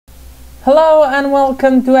Hello and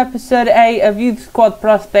welcome to episode 8 of Youth Squad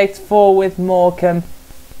Prospects 4 with Morecambe.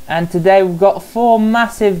 And today we've got 4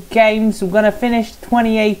 massive games. We're going to finish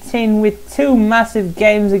 2018 with 2 massive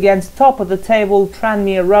games against top of the table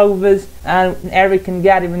Tranmere Rovers, and Eric and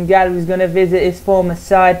Gary is going to visit his former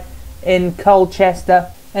side in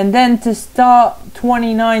Colchester. And then to start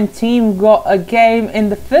 2019 we've got a game in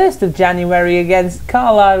the 1st of January against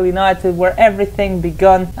Carlisle United where everything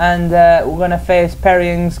begun, and we're going to face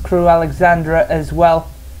Perrying's Crew Alexandra as well.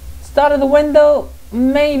 Start of the window,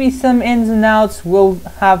 maybe some ins and outs, we'll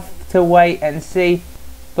have to wait and see.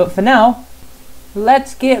 But for now,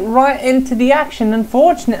 let's get right into the action.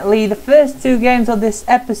 Unfortunately, the first 2 games of this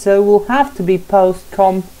episode will have to be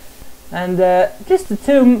post-comp. And just the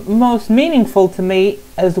 2 most meaningful to me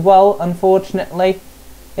as well, unfortunately.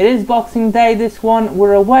 It is Boxing Day, this one.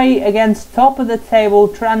 We're away against top of the table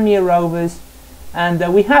Tranmere Rovers.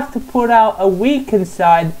 And we have to put out a weakened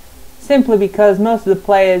side simply because most of the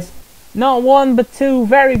players, not 1 but 2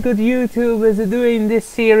 very good YouTubers, are doing this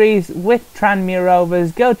series with Tranmere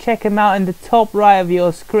Rovers. Go check them out in the top right of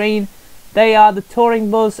your screen. They are the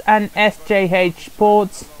Touring Buzz and SJH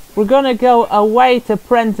Sports. We're going to go away to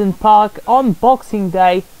Prenton Park on Boxing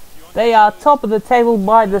Day. They are top of the table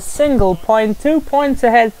by the single point, 2 points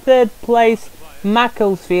ahead, 3rd place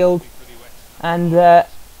Macclesfield. And I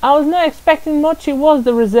was not expecting much. It was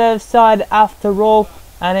the reserve side after all,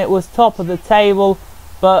 and it was top of the table.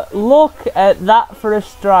 But look at that for a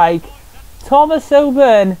strike. Thomas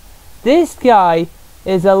O'Byrne, this guy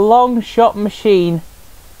is a long shot machine.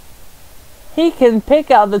 He can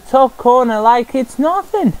pick out the top corner like it's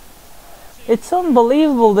nothing. It's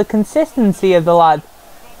unbelievable, the consistency of the lad.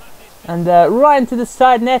 And right into the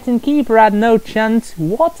side net, and keeper had no chance.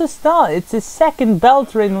 What a start. It's his 2nd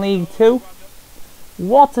belter in League 2.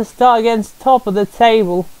 What a start against top of the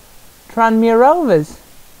table Tranmere Rovers.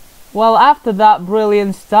 Well, after that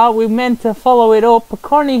brilliant start, we meant to follow it up. A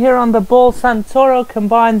corner here on the ball, Santoro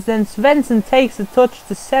combines, then Svensson takes a touch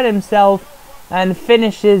to set himself and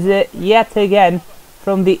finishes it yet again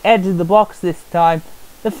from the edge of the box this time.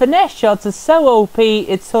 The finesse shots are so OP,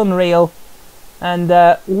 it's unreal. And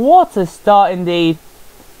what a start indeed.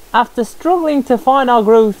 After struggling to find our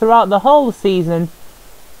groove throughout the whole season,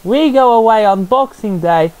 we go away on Boxing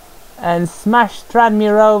Day and smash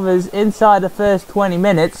Tranmere Rovers inside the first 20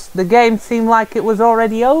 minutes. The game seemed like it was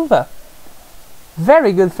already over.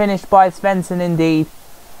 Very good finish by Svensson indeed.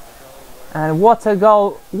 And what a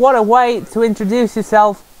goal, what a way to introduce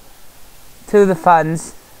yourself to the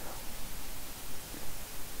fans.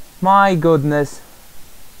 My goodness.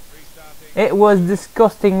 It was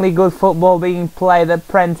disgustingly good football being played at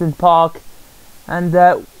Prenton Park. And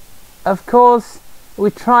of course, we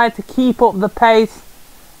tried to keep up the pace.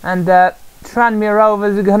 And Tranmere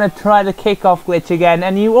Rovers are going to try the kick-off glitch again.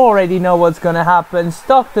 And you already know what's going to happen.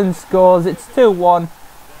 Stockton scores, it's 2-1.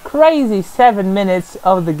 Crazy 7 minutes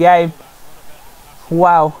of the game.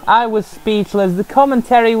 Wow, I was speechless. The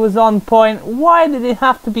commentary was on point. Why did it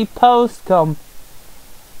have to be post-com?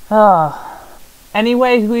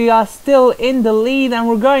 Anyways, we are still in the lead and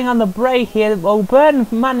we're going on the break here. O'Byrne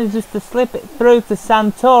manages to slip it through to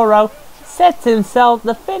Santoro. Sets himself,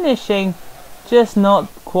 the finishing just not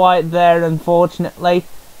quite there, unfortunately.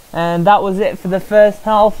 And that was it for the first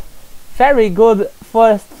half. Very good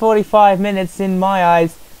first 45 minutes in my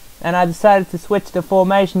eyes. And I decided to switch the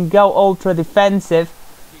formation, go ultra defensive.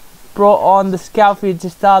 Brought on the Scalfie to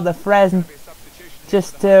start the Fresn,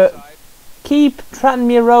 just to keep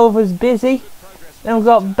Tranmere Rovers busy. Then we've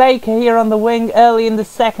got Baker here on the wing early in the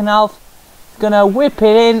second half. He's going to whip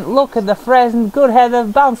it in, look at the Fresn, good header,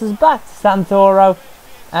 bounces back to Santoro.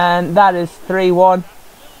 And that is 3-1.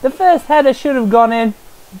 The first header should have gone in.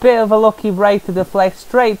 Bit of a lucky break to deflect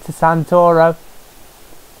straight to Santoro.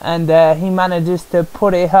 And he manages to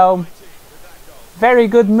put it home. Very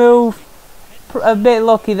good move. A bit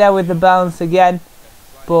lucky there with the bounce again,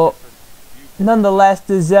 but nonetheless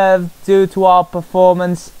deserved due to our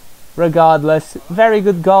performance regardless. Very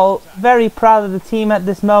good goal. Very proud of the team at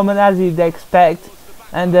this moment, as you'd expect.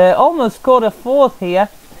 And almost scored a 4th here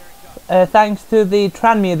thanks to the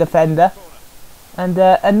Tranmere defender. And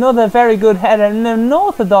another very good header and an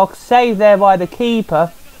unorthodox save there by the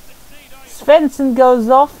keeper. Svensson goes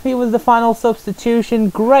off. He was the final substitution.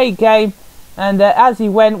 Great game. And as he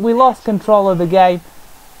went, we lost control of the game.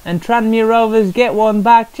 And Tranmere Rovers get one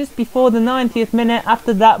back just before the 90th minute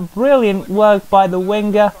after that brilliant work by the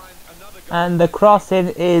winger. And the crossing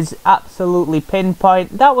is absolutely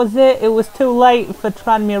pinpoint. That was it. It was too late for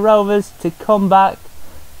Tranmere Rovers to come back.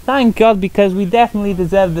 Thank God, because we definitely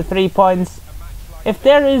deserve the 3 points. If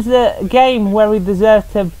there is a game where we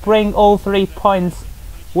deserve to bring all 3 points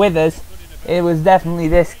with us, it was definitely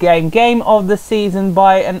this game. Game of the season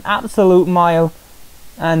by an absolute mile.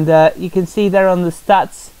 And you can see there on the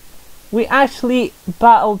stats, we actually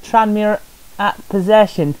battled Tranmere at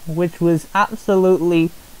possession, which was absolutely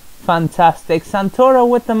fantastic. Santoro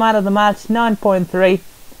with the man of the match, 9.3.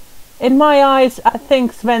 In my eyes, I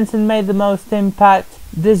think Svensson made the most impact,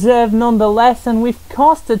 deserved nonetheless, and we've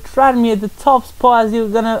costed Tranmere the top spot, as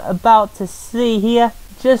you're about to see here,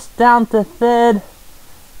 just down to third.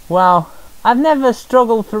 Wow, I've never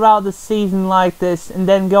struggled throughout the season like this and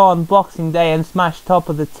then go on Boxing Day and smash top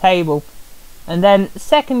of the table. And then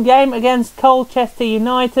second game against Colchester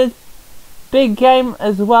United, big game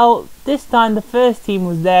as well. This time the first team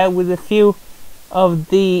was there with a few of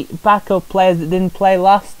the backup players that didn't play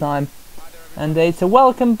last time. And it's a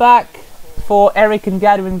welcome back for Eric and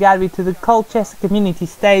Gadwin to the Colchester Community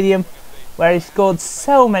Stadium, where he scored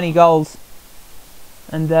so many goals.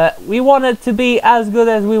 And we wanted to be as good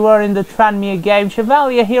as we were in the Tranmere game.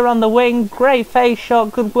 Chevalier here on the wing, great face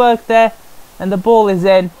shot, good work there, and the ball is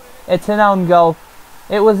in. It's an own goal.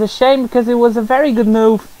 It was a shame because it was a very good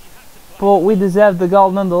move, but we deserved the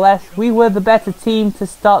goal nonetheless. We were the better team to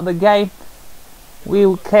start the game.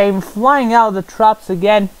 We came flying out of the traps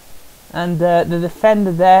again, and the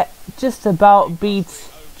defender there just about beats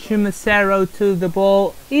Chumacero to the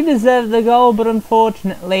ball. He deserved the goal, but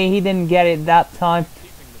unfortunately he didn't get it that time.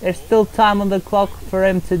 There's still time on the clock for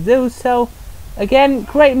him to do so. Again,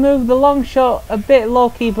 great move, the long shot, a bit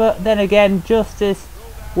lucky, but then again, justice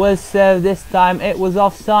was served this time. It was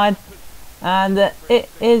offside, and it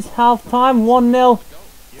is half time, 1-0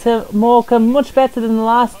 to Morecambe, much better than the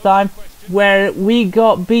last time, where we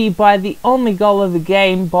got beat by the only goal of the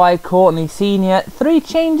game by Courtney Senior. 3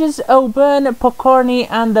 changes, O'Byrne, Pokorny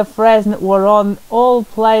and the Fresne were on, all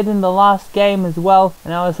played in the last game as well,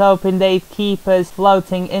 and I was hoping they'd keep us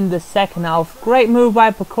floating in the second half. Great move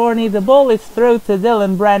by Pokorny, the ball is through to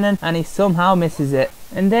Dylan Brennan and he somehow misses it.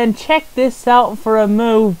 And then check this out for a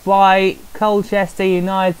move by Colchester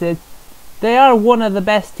United. They are one of the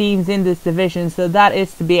best teams in this division, so that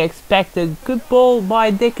is to be expected. Good ball by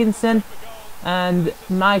Dickinson, and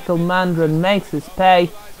Michael Mandron makes us pay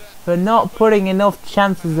for not putting enough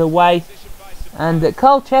chances away. And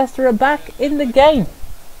Colchester are back in the game,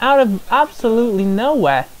 out of absolutely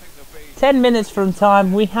nowhere. 10 minutes from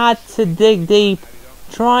time, we had to dig deep,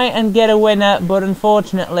 try and get a winner, but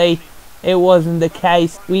unfortunately it wasn't the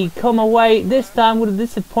case. We come away this time with a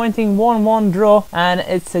disappointing 1-1 draw, and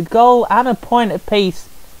it's a goal and a point apiece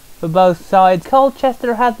for both sides.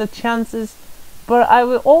 Colchester had the chances, but I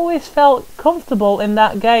always felt comfortable in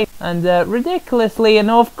that game, and ridiculously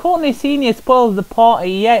enough, Courtney Senior spoils the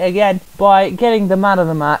party yet again by getting the man of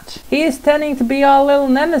the match. He is turning to be our little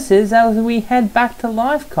nemesis as we head back to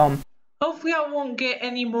Livecom. Hopefully I won't get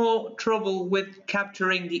any more trouble with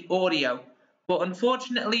capturing the audio. But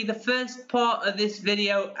unfortunately, the first part of this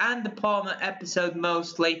video and the Palmer episode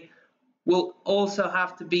mostly will also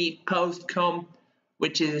have to be post-com,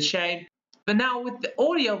 which is a shame. But now with the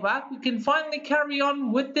audio back, we can finally carry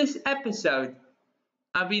on with this episode.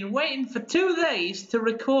 I've been waiting for 2 days to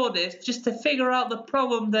record this just to figure out the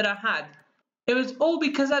problem that I had. It was all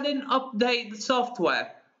because I didn't update the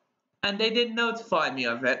software and they didn't notify me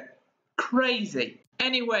of it. Crazy.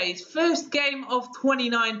 Anyways, first game of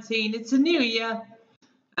 2019, it's a new year,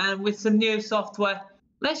 and with some new software,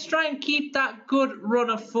 let's try and keep that good run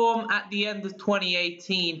of form at the end of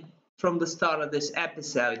 2018 from the start of this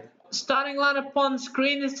episode. Starting lineup on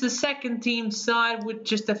screen is the second team side with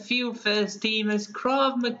just a few first teamers,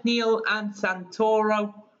 Krav, McNeil and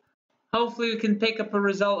Santoro. Hopefully we can pick up a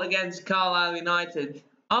result against Carlisle United.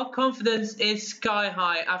 Our confidence is sky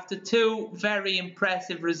high after 2 very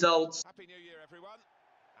impressive results. Happy New Year, everyone.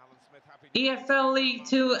 EFL League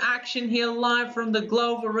 2 action here live from the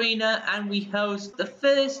Globe Arena, and we host the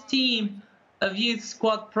first team of youth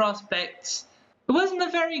squad prospects. It wasn't a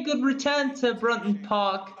very good return to Brunton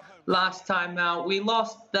Park last time out. We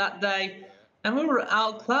lost that day and we were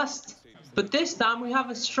outclassed. But this time we have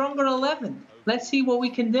a stronger 11. Let's see what we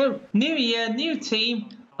can do. New year, new team.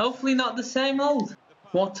 Hopefully not the same old.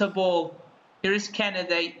 What a ball. Here is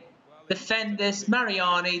Kennedy. Defenders,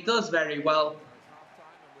 Mariani does very well.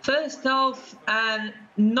 First half and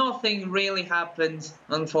nothing really happened,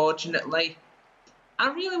 unfortunately.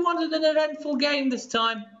 I really wanted an eventful game this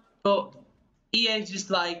time, but EA's just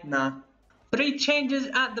like, nah. 3 changes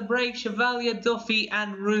at the break, Chevalier, Duffy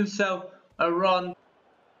and Russo are on.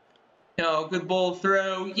 Oh, good ball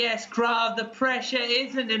through. Yes, Krav, the pressure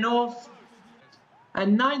isn't enough.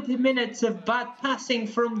 And 90 minutes of bad passing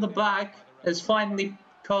from the back has finally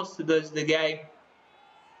costed us the game.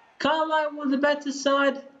 Carlisle was the better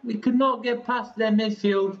side. We could not get past their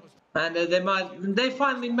midfield. And they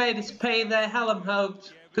finally made us pay their Hallam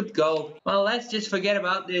hopes. Good goal. Well, let's just forget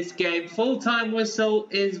about this game. Full-time whistle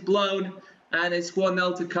is blown and it's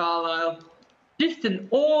 1-0 to Carlisle. Just an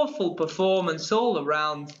awful performance all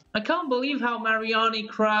around. I can't believe how Mariani,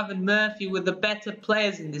 Krav and Murphy were the better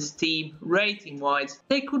players in this team, rating-wise.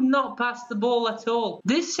 They could not pass the ball at all.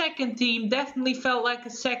 This second team definitely felt like a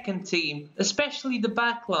second team, especially the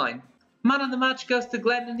back line. Man of the match goes to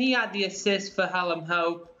Glenn and he had the assist for Hallam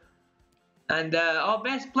Hope. And our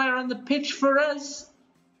best player on the pitch for us,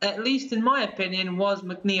 at least in my opinion, was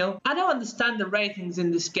McNeil. I don't understand the ratings in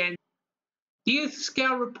this game. Youth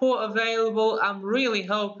Scout report available. I'm really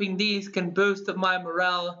hoping these can boost up my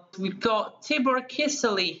morale. We've got Tibor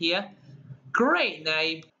Kisely here. Great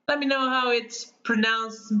name. Let me know how it's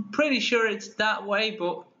pronounced. I'm pretty sure it's that way,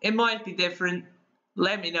 but it might be different.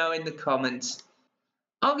 Let me know in the comments.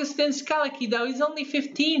 Augustin Skalaki though, he's only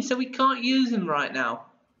 15, so we can't use him right now.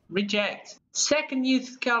 Reject. Second Youth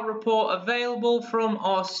Scout report available from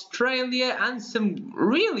Australia and some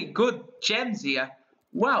really good gems here.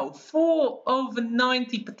 Wow, 4 over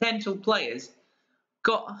 90 potential players.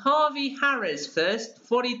 Got Harvey Harris first,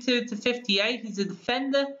 42 to 58. He's a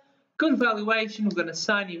defender. Good valuation. We're going to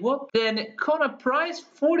sign you up. Then Connor Price,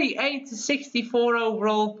 48 to 64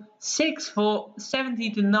 overall. 6 foot, 70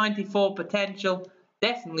 to 94 potential.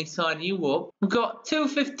 Definitely sign you up. We've got two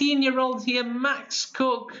 15-year-olds here. Max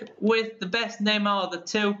Cook with the best name out of the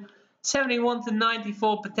two. 71 to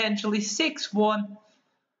 94 potential. He's 6'1".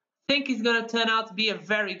 Think he's going to turn out to be a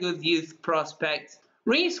very good youth prospect.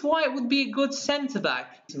 Reese White would be a good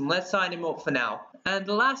centre-back. Let's sign him up for now. And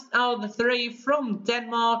the last out of the three from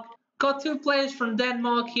Denmark. Got two players from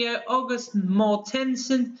Denmark here. August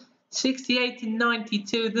Mortensen, 68 to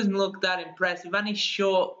 92. Doesn't look that impressive. And he's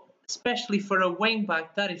short, especially for a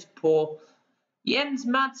wing-back. That is poor. Jens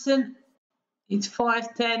Madsen. It's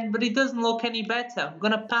 5'10", but he doesn't look any better. I'm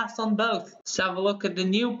going to pass on both. Let's have a look at the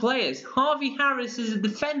new players. Harvey Harris is a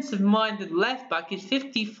defensive-minded left-back. He's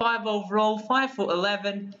 55 overall,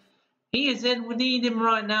 5'11". He is in. We need him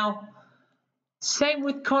right now. Same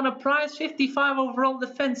with Connor Price, 55 overall,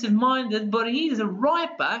 defensive-minded, but he's a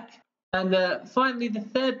right-back. And finally, the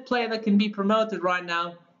third player that can be promoted right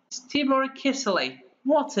now is Tibor Kisely.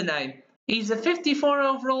 What a name. He's a 54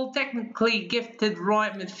 overall, technically gifted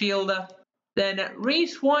right midfielder. Then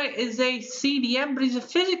Reese White is a CDM, but he's a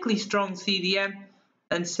physically strong CDM,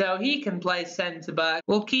 and so he can play centre-back.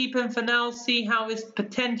 We'll keep him for now, see how his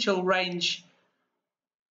potential range...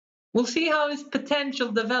 We'll see how his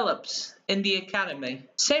potential develops in the academy.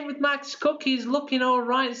 Same with Max Cook, he's looking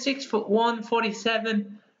alright, 6'1",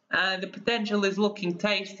 47, and the potential is looking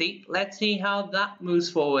tasty. Let's see how that moves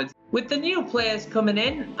forward. With the new players coming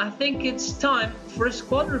in, I think it's time for a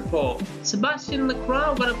squad report. Sebastian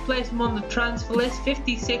Lacroix, we're going to place him on the transfer list.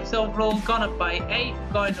 56 overall, gone up by 8.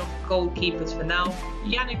 Got enough goalkeepers for now.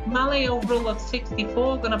 Yannick Mallet, overall of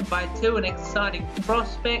 64, gone up by 2. An exciting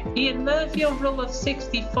prospect. Ian Murphy, overall of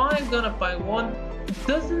 65, gone up by 1.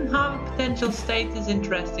 Doesn't have a potential status,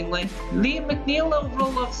 interestingly. Liam McNeil,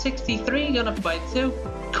 overall of 63, gone up by 2.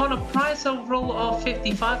 Connor Price, overall of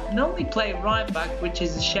 55, can only play right back, which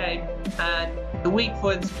is a shame. And the weak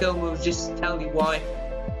foot skill moves just tell you why.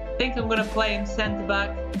 I think I'm going to play him centre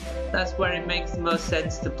back. That's where it makes the most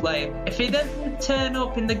sense to play him. If he doesn't turn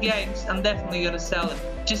up in the games, I'm definitely going to sell him.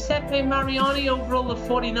 Giuseppe Mariani, overall of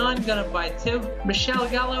 49, gone up by 2. Michel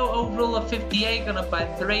Gallo, overall of 58, gone up by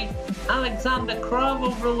 3. Alexander Krav,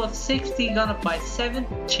 overall of 60, gone up by 7.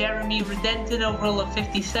 Jeremy Redenton, overall of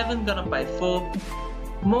 57, gone up by 4.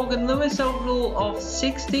 Morgan Lewis, overall of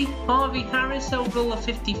 60. Harvey Harris, overall of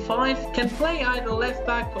 55. Can play either left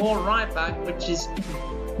back or right back, which is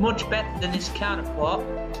much better than his counterpart.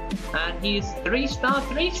 And he is 3-star,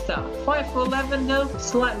 3-star. 5'11" though,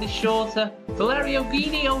 slightly shorter. Valerio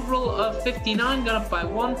Guidi, overall of 59, gone up by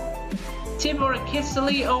 1. Tibor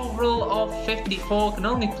Kisely, overall of 54, can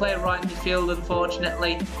only play right midfield,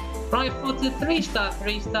 unfortunately. Right-footed, 3-star,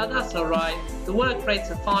 3-star, that's alright. The work rates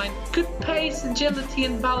are fine. Good pace, agility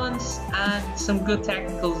and balance, and some good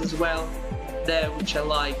technicals as well there, which I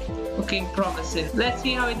like. Looking promising. Let's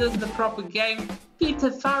see how he does in the proper game.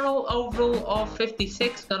 Peter Farrell, overall of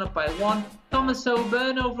 56, gone up by 1. Thomas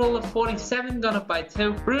O'Byrne, overall of 47, gone up by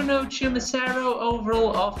 2. Bruno Chumacero,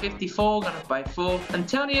 overall of 54, gone up by 4.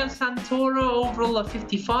 Antonio Santoro, overall of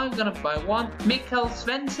 55, gone up by 1. Mikael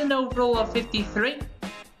Svensson, overall of 53.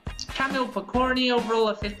 Camille Pokorny, overall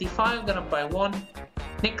of 55, gone up by 1.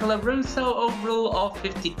 Nicola Russo, overall of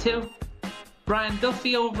 52. Brian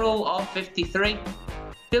Duffy, overall of 53.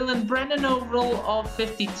 Dylan Brennan, overall of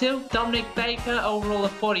 52. Dominic Baker, overall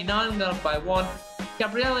of 49, gone up by 1.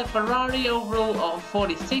 Gabriele Ferrari overall of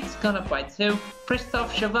 46, gone up by 2.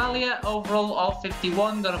 Christophe Chevalier overall of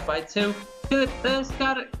 51, gone up by 2. Philip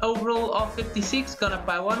Erskard overall of 56, gone up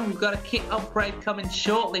by 1. We've got a kit upgrade coming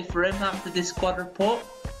shortly for him after this squad report.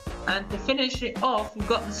 And to finish it off, we've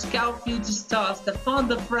got the Scout Future Star Stefan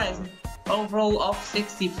de Fresne overall of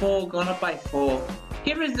 64, gone up by 4.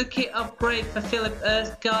 Here is the kit upgrade for Philip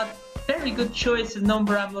Erskard. Very good choice of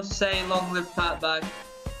number, I must say. Long live Pat Bag.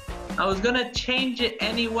 I was going to change it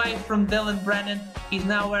anyway from Dylan Brennan. He's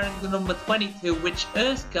now wearing the number 22, which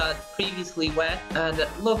Erskard previously wore, and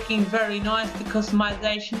looking very nice. The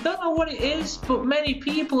customization, don't know what it is, but many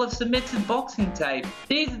people have submitted boxing tape.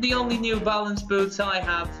 These are the only New Balance boots I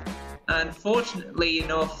have, and fortunately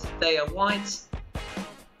enough, they are white.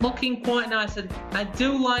 Looking quite nice, and I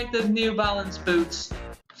do like the New Balance boots.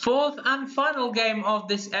 Fourth and final game of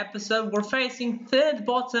this episode, we're facing third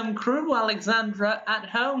bottom Crewe Alexandra at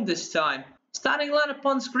home this time. Starting lineup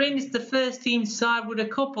on screen is the first team side with a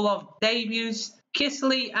couple of debuts.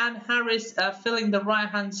 Kisley and Harris are filling the right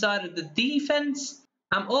hand side of the defense.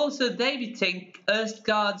 I'm also debuting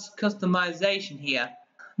Erskard's customization here.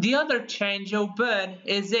 The other change, O'Byrne,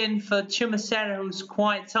 is in for Chumasera, who's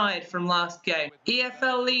quite tired from last game.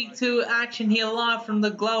 EFL League 2 action here live from the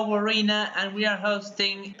Globe Arena, and we are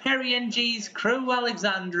hosting Perry NG's Crewe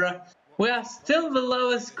Alexandra. We are still the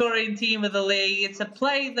lowest scoring team of the league. It's a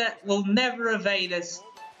play that will never evade us.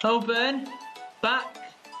 O'Byrne, back.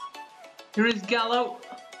 Here is Gallo.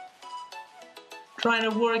 Trying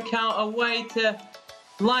to work out a way to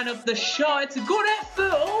line up the shot. It's a good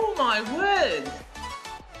effort. Oh my word.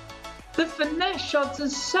 The finesse shots are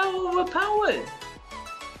so overpowered.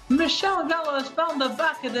 Michel Gallo has found the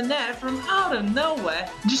back of the net from out of nowhere,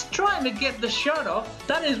 just trying to get the shot off.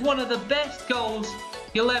 That is one of the best goals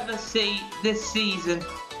you'll ever see this season.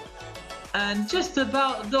 And just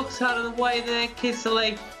about ducks out of the way there,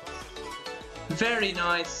 Kisley. Very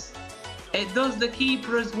nice. It does the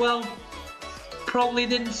keeper as well. Probably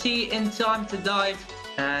didn't see it in time to dive.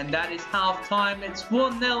 And that is half time. It's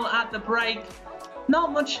 1-0 at the break.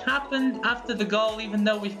 Not much happened after the goal, even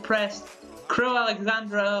though we've pressed. Crewe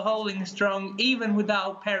Alexandra are holding strong, even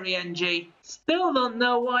without Perry NG. Still don't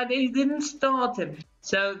know why they didn't start him.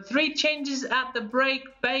 So 3 changes at the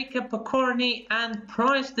break. Baker, Pokorny and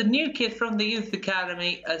Price, the new kid from the Youth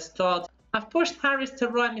Academy, are started. I've pushed Harris to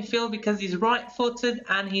right midfield because he's right-footed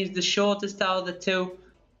and he's the shortest out of the two.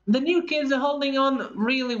 The new kids are holding on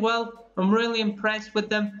really well. I'm really impressed with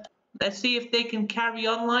them. Let's see if they can carry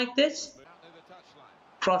on like this.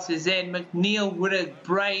 Crosses in, McNeil with a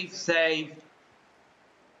brave save.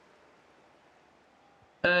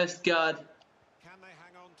 Erskard.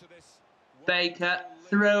 Baker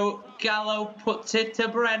through, Gallo puts it to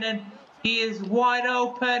Brennan. He is wide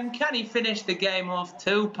open. Can he finish the game off?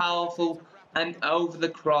 Too powerful and over the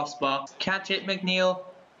crossbar. Catch it, McNeil.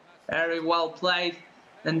 Very well played.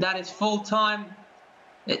 And that is full time.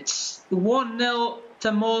 It's 1-0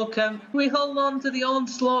 to Morecambe. We hold on to the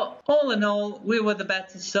onslaught. All in all, we were the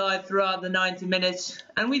better side throughout the 90 minutes,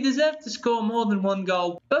 and we deserved to score more than one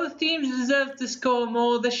goal. Both teams deserved to score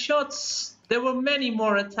more. The shots, there were many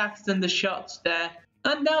more attacks than the shots there.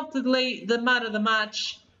 Undoubtedly, the man of the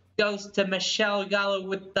match goes to Michel Gallo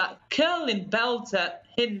with that curling belter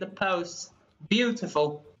hitting the post.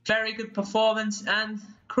 Beautiful. Very good performance, and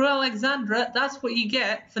Crewe Alexandra, that's what you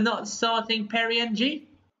get for not starting Perry NG.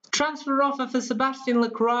 Transfer offer for Sebastian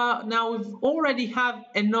Lacroix. Now we've already have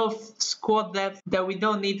enough squad depth that we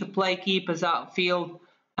don't need to play keepers outfield,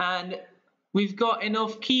 and we've got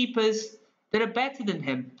enough keepers that are better than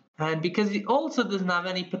him. And because he also doesn't have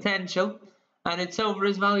any potential and it's over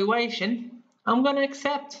his valuation, I'm going to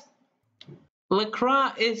accept.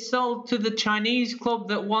 Lacroix is sold to the Chinese club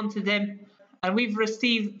that wanted him, and we've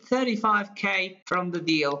received 35k from the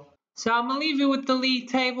deal. So I'm going to leave you with the league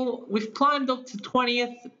table. We've climbed up to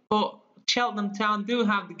 20th, but Cheltenham Town do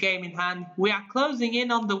have the game in hand. We are closing in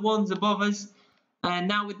on the ones above us. And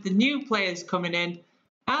now with the new players coming in,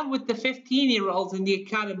 and with the 15-year-olds in the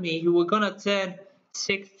academy who are going to turn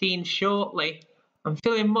 16 shortly, I'm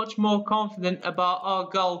feeling much more confident about our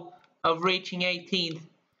goal of reaching 18th.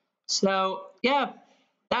 So, yeah,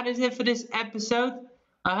 that is it for this episode.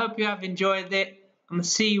 I hope you have enjoyed it. I'm going to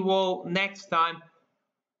see you all next time.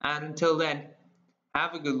 And until then,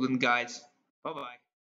 have a good one, guys. Bye-bye.